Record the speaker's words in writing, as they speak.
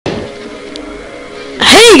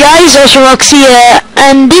guys, rockz here,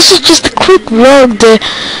 and this is just a quick vlog to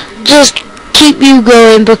just keep you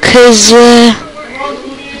going because,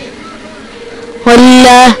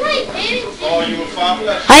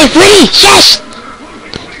 I'm free, yes!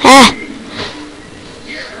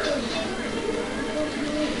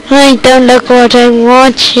 I don't look what I'm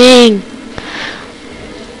watching.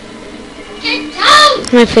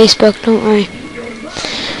 My Facebook, don't worry.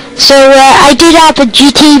 So, I did have a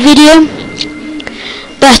GT video.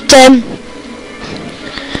 But,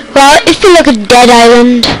 well, if you look at Dead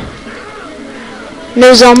Island,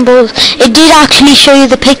 no zombies, it did actually show you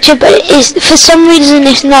the picture, but it is, for some reason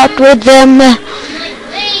it's not with them,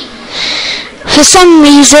 for some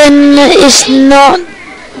reason it's not,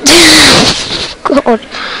 God,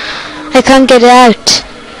 I can't get it out.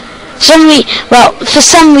 Well, for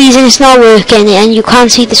some reason it's not working and you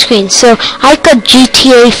can't see the screen, so I got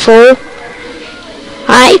GTA 4,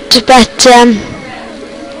 right, but,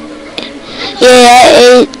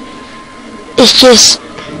 yeah, it's just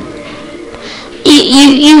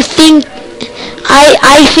you think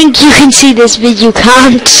I think you can see this, but you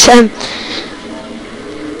can't.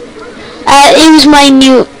 It was my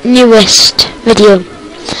newest video,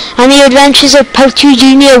 and the Adventures of Pouchy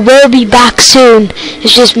Jr. will be back soon.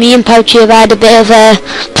 It's just me and Pouchy have had a bit of a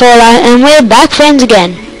fallout, and we're back friends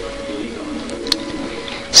again.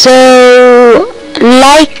 So,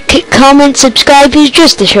 like, comment, subscribe. It's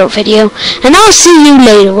just a short video, and I'll see you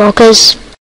later, rockers.